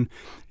stuff. And,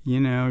 you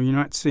know, you're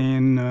not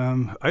saying,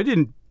 I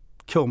didn't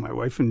kill my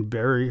wife and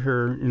bury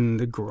her in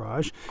the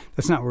garage.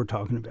 That's not what we're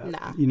talking about.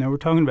 Nah. You know, we're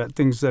talking about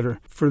things that are,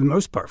 for the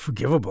most part,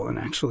 forgivable and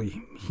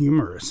actually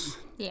humorous.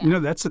 Yeah. You know,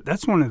 that's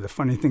one of the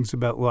funny things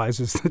about lies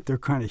is that they're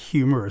kind of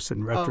humorous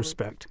in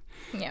retrospect.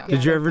 Yeah.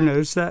 Did you that's ever funny.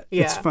 notice that?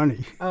 Yeah. It's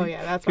funny. Oh,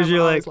 yeah. That's why Because I'm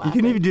you're always like, you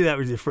can laughing. even do that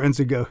with your friends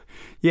and go,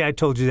 yeah, I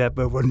told you that,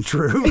 but it wasn't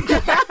true.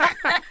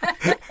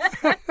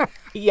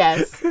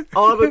 Yes.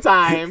 All the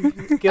time.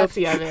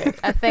 Guilty of it.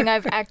 A thing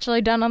I've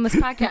actually done on this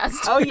podcast.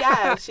 Oh,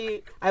 yeah.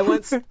 I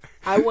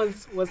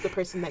once was the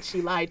person that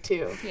she lied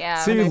to. Yeah.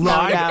 So you I found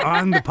lied out.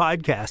 on the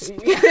podcast.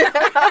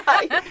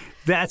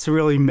 That's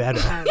really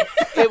meta.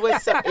 It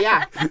was,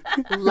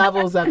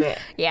 levels of it.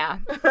 Yeah.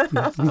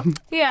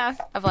 Yeah.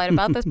 I've lied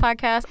about this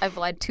podcast. I've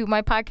lied to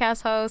my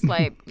podcast host.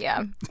 Like,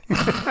 yeah.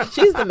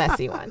 She's the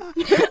messy one.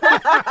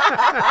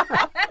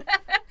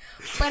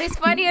 But it's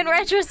funny in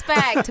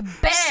retrospect.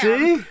 Bam.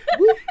 See?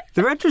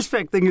 The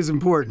retrospect thing is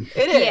important.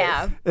 It is.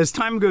 Yeah. As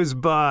time goes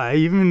by,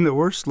 even the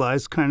worst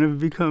lies kind of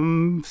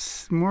become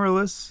more or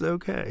less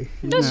okay.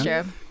 you That's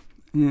know? true.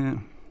 Yeah.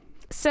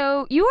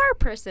 So you are a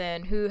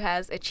person who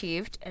has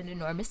achieved an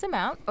enormous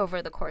amount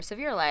over the course of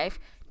your life.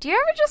 Do you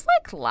ever just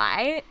like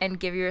lie and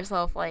give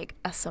yourself like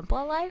a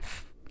simpler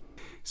life?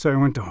 So I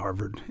went to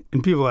Harvard,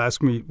 and people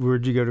ask me,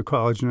 where'd you go to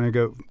college? And I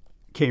go,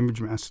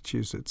 Cambridge,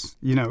 Massachusetts.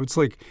 You know, it's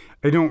like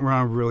I don't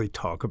want to really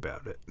talk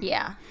about it.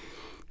 Yeah.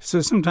 So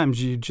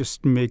sometimes you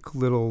just make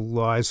little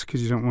lies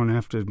because you don't want to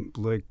have to,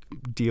 like,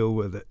 deal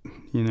with it,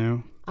 you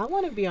know? I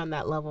want to be on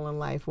that level in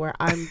life where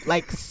I'm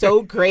like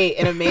so great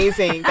and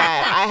amazing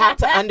that I have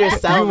to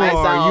undersell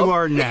myself. You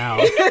are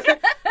now.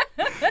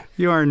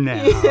 You are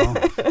now.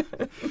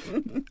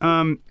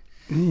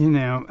 You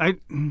know,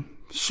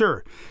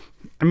 sure.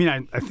 I mean,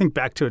 I think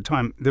back to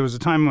there was a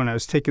time when I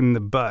was taking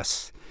the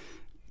bus,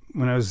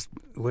 when I was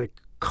like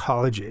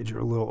college age or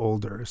a little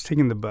older. I was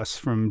taking the bus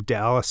from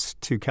Dallas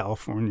to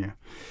California.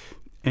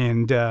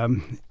 And I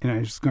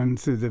was going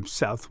through the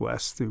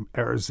Southwest, through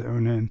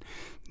Arizona and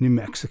New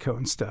Mexico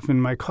and stuff.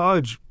 And my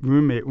college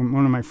roommate,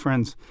 one of my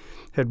friends,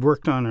 had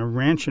worked on a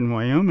ranch in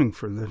Wyoming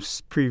for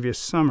the previous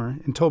summer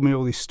and told me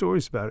all these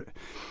stories about it.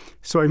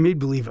 So I made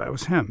believe I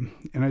was him.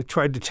 And I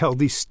tried to tell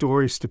these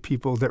stories to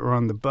people that were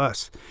on the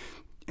bus.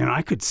 And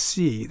I could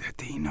see that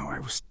they know I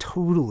was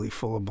totally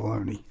full of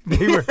baloney.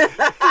 They were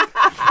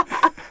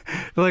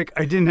like,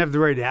 I didn't have the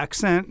right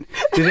accent.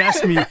 They'd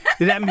ask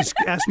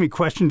me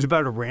questions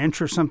about a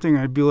ranch or something.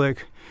 I'd be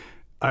like,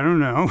 I don't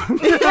know.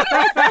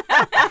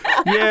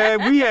 Yeah,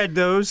 we had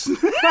those.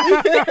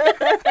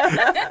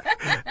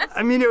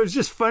 I mean, it was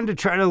just fun to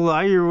try to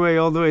lie your way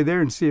all the way there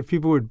and see if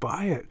people would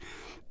buy it.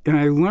 And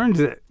I learned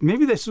that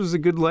maybe this was a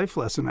good life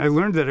lesson. I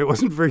learned that I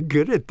wasn't very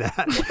good at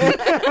that.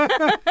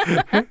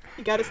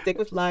 You got to stick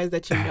with lies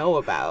that you know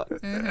about.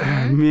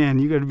 Man,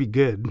 you got to be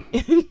good.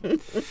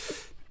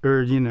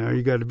 Or, you know,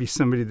 you got to be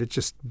somebody that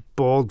just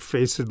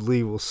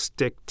bald-facedly will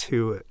stick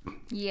to it.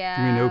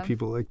 Yeah. We know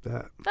people like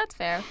that. That's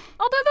fair.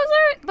 Although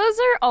those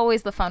are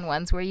always the fun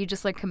ones where you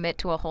just like commit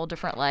to a whole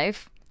different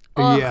life.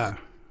 Ugh, Yeah.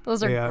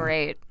 Those are Yeah.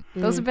 great.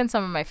 Those have been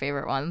some of my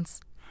favorite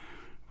ones.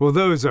 Well,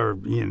 those are,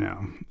 you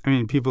know, I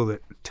mean, people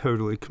that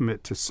totally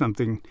commit to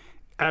something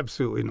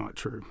absolutely not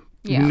true.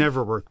 Yeah.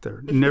 Never worked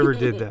there. Never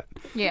did that.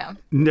 Yeah.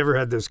 Never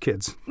had those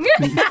kids.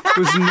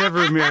 Was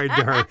never married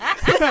to her.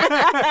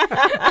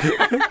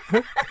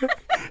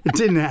 It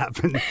didn't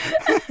happen.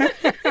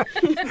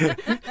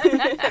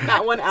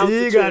 Not 1 ounce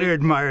You of got to truth.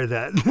 admire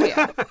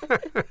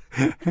that.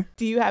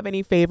 Do you have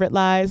any favorite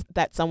lies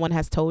that someone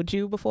has told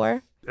you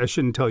before? I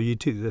shouldn't tell you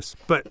two this,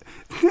 but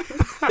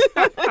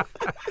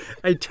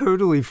I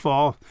totally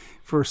fall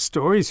for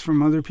stories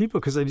from other people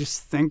because I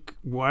just think,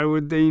 why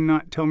would they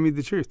not tell me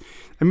the truth?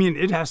 I mean,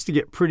 it has to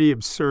get pretty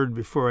absurd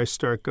before I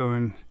start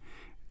going,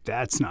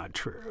 that's not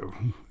true,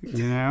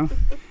 you know?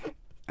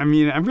 I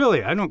mean,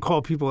 I don't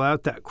call people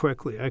out that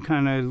quickly. I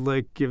kind of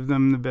like give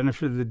them the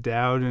benefit of the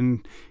doubt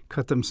and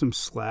cut them some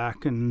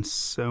slack and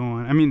so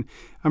on. I mean,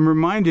 I'm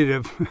reminded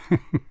of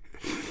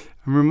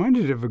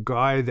a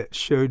guy that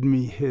showed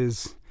me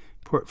his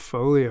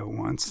portfolio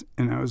once,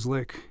 and I was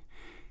like,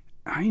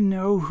 I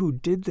know who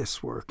did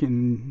this work,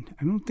 and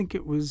I don't think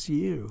it was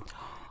you.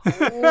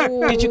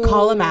 Did you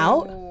call him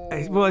out?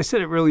 I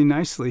said it really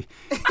nicely.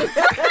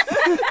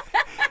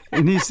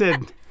 And he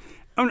said,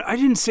 oh, no, I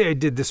didn't say I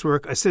did this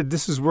work. I said,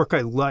 this is work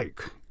I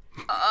like.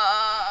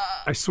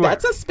 I swear.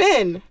 That's a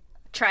spin.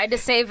 Tried to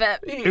save it.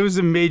 It was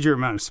a major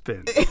amount of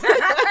spin.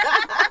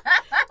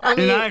 I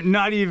mean, and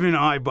not even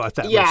I bought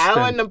that much yeah, spin.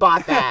 I wouldn't have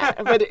bought that.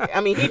 But,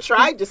 I mean, he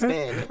tried to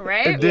spin.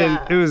 Right? And then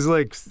Yeah. it was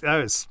like, I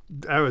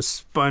was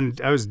spun.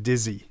 I was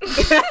dizzy.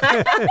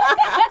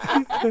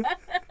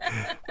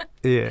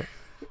 Yeah.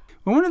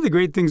 Well, one of the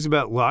great things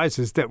about lies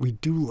is that we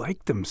do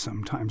like them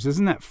sometimes.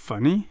 Isn't that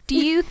funny? Do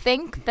you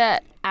think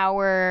that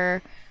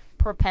our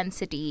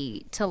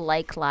propensity to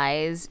like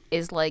lies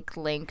is like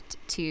linked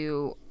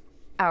to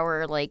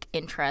our like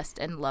interest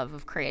and love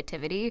of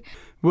creativity?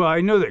 Well,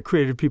 I know that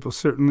creative people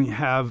certainly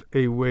have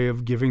a way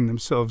of giving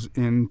themselves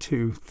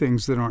into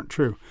things that aren't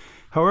true.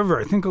 However,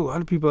 I think a lot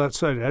of people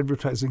outside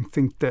advertising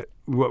think that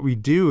what we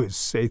do is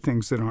say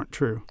things that aren't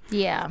true.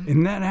 Yeah.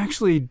 And that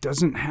actually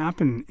doesn't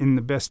happen in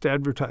the best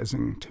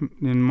advertising.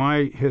 In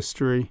my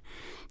history,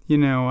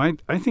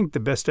 I think the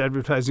best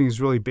advertising is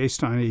really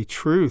based on a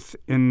truth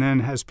and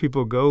then has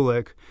people go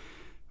like,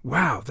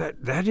 wow,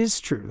 that is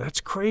true. That's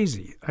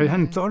crazy. I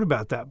hadn't thought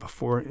about that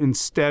before.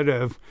 Instead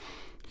of,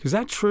 is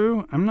that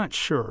true? I'm not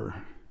sure.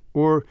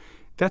 Or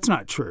that's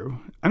not true.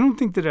 I don't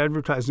think that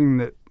advertising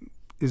that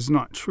is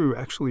not true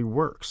actually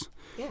works.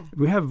 Yeah.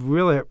 We have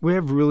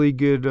really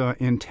good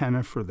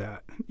antenna for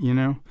that,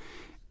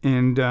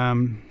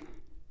 and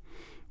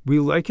we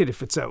like it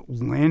if it's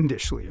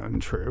outlandishly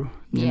untrue.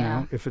 You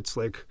know, if it's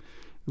like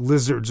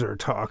lizards are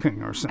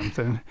talking or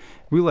something,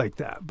 we like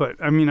that. But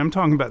I mean, I'm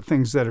talking about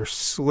things that are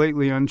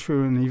slightly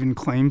untrue and even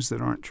claims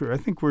that aren't true. I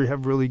think we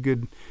have really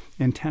good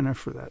antenna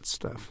for that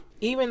stuff.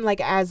 Even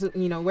like as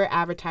we're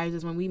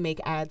advertisers, when we make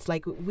ads,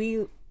 like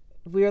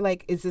we're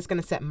like, is this going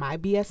to set my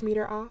BS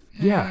meter off?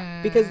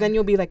 Yeah. Because then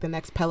you'll be like the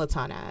next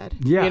Peloton ad,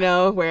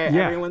 where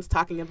everyone's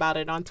talking about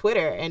it on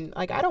Twitter. And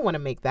like, I don't want to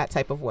make that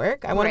type of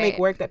work. I want to make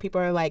work that people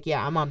are like,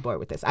 yeah, I'm on board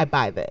with this. I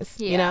buy this,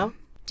 Do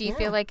you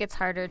feel like it's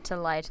harder to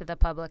lie to the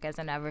public as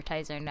an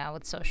advertiser now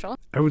with social?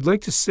 I would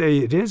like to say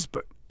it is,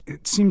 but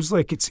it seems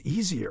like it's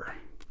easier.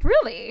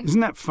 Really?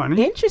 Isn't that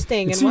funny?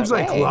 Interesting. It seems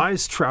like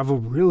lies travel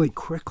really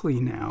quickly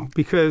now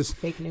because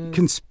fake news.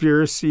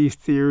 Conspiracy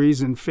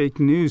theories and fake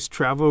news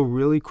travel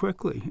really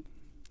quickly.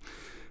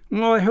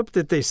 Well, I hope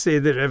that they say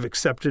that I've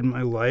accepted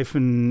my life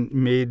and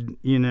made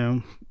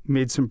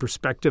some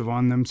perspective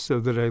on them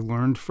so that I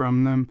learned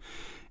from them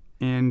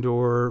and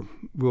or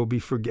will be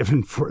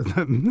forgiven for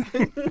them.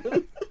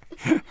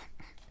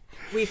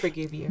 We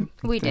forgive you.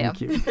 We do.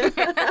 Thank you.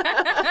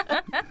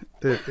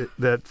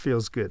 That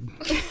feels good.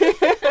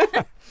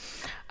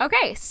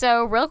 Okay,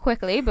 so real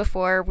quickly,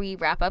 before we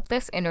wrap up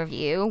this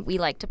interview, we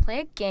like to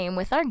play a game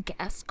with our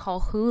guests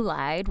called Who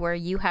Lied, where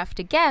you have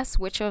to guess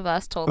which of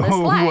us told this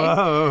lie.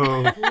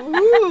 Whoa.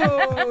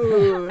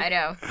 Ooh. I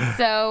know.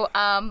 So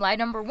lie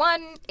number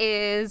 1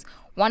 is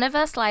one of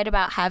us lied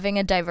about having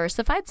a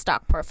diversified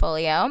stock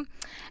portfolio.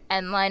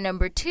 And lie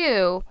number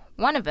 2,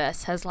 one of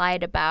us has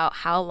lied about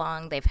how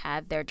long they've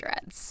had their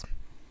dreads.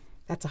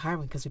 That's a hard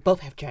one because we both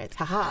have dreads.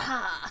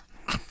 Ha.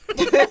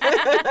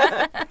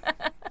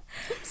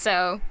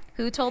 So,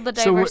 who told the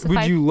So diversified?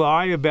 would you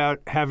lie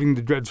about having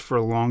the dreads for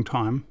a long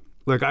time?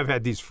 Like, I've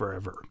had these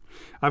forever.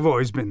 I've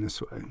always been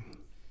this way.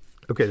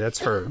 Okay, that's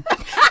her.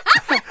 That's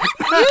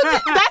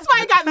why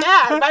I got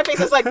mad. My face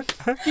was like,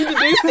 you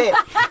deduced it.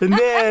 And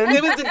then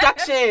It was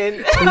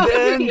deduction.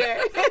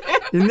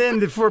 and then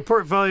the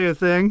portfolio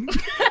thing.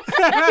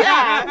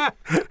 Yeah.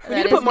 We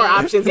need to put more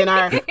options in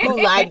our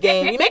Who Lied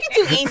game. You make it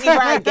too easy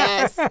for our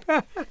guests.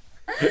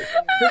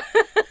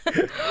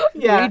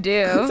 Yeah. We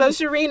do. So,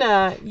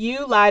 Sharina,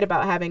 you lied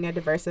about having a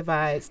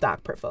diversified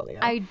stock portfolio.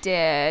 I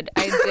did.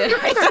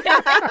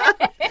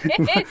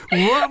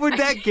 What would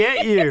that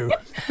get you?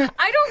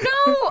 I don't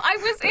know. I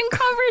was in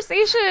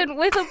conversation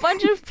with a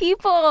bunch of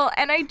people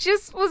and I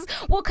just was,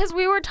 because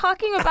we were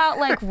talking about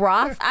like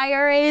Roth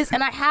IRAs,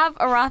 and I have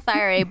a Roth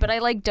IRA, but I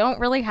like don't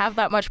really have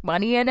that much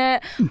money in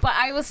it. But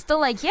I was still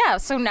like, yeah,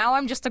 so now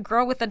I'm just a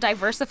girl with a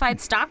diversified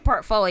stock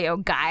portfolio,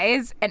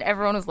 guys. And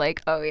everyone was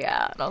like, oh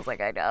yeah. And I was like,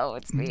 I know,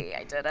 it's me.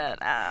 I did it.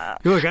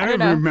 You're like, I don't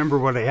don't know. remember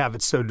what I have.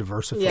 It's so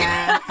diversified.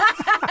 Yeah.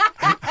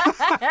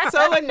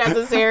 So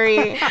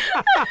unnecessary.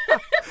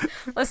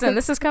 Listen,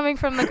 this is coming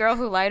from the girl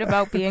who lied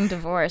about being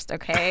divorced,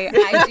 okay?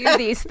 I do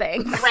these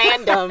things.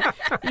 Random.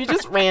 You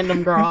just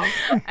random, girl.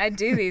 I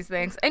do these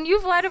things. And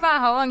you've lied about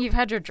how long you've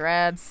had your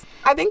dreads.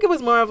 I think it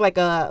was more of like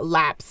a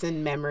lapse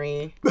in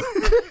memory.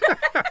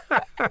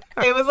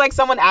 It was like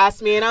someone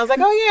asked me, and I was like,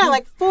 "Oh yeah,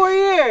 like 4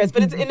 years,"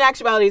 but in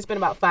actuality, it's been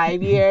about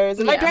 5 years.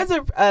 And my dreads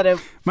are at a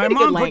My pretty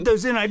mom good put length.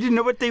 those in. I didn't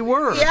know what they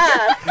were.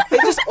 Yeah, they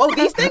just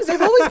these things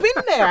have always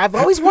been there. I've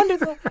always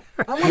wondered.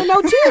 I want to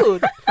know too.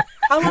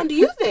 How long do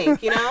you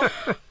think? You know?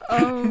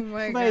 Oh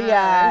my But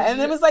yeah, and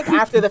it was like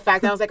after the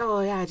fact, I was like, oh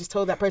yeah, I just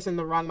told that person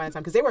the wrong amount of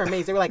time because they were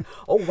amazed. They were like,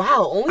 oh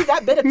wow, only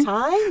that bit of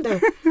time?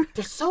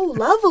 They're so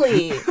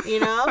lovely, you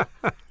know?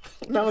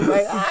 And I was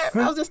like,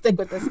 I'll just stick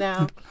with this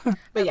now.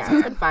 But yeah,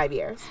 it's been 5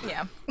 years.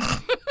 Yeah.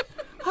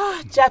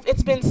 Jeff,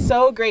 it's been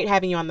so great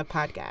having you on the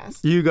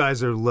podcast. You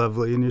guys are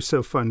lovely, and you're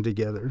so fun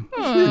together.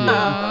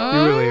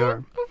 Yeah, you really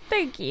are.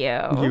 Thank you.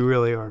 You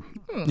really are.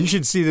 You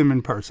should see them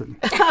in person.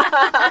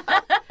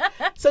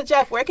 So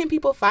Jeff, where can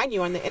people find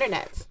you on the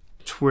internet?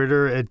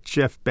 Twitter at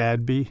Jeff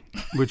Badby,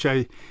 which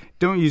I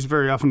don't use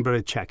very often, but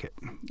I check it.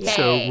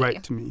 So Yay.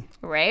 write to me.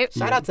 Right?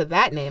 Shout out to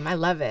that name. I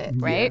love it.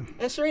 Right?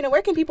 And Sharina,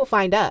 where can people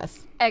find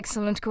us?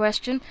 Excellent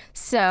question.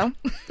 So,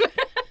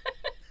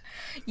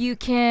 you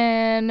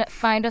can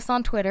find us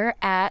on Twitter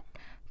at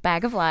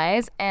Bag of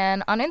Lies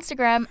and on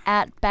Instagram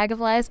at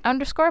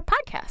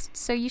bagoflies_podcast.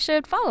 So you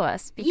should follow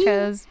us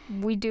because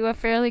we do a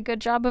fairly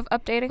good job of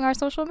updating our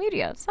social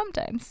media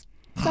sometimes.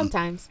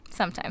 Sometimes.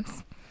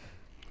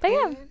 But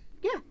yeah,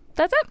 Yeah.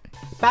 that's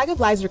it. Bag of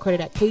Lies is recorded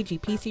at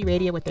KGPC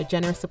Radio with their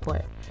generous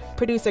support.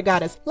 Producer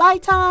Goddess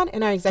Lighton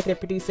and our executive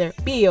producer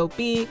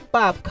B.O.B.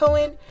 Bob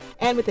Cohen,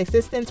 and with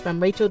assistance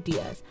from Rachel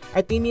Diaz.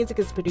 Our theme music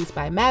is produced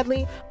by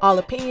Madly. All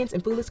opinions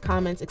and foolish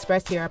comments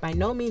expressed here are by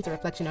no means a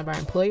reflection of our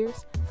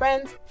employers,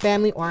 friends,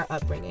 family, or our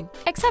upbringing.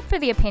 Except for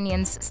the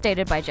opinions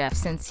stated by Jeff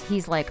since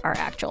he's like our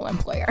actual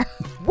employer.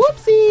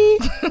 Whoopsie!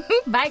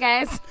 Bye,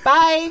 guys.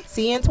 Bye.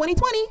 See you in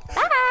 2020.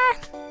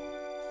 Bye.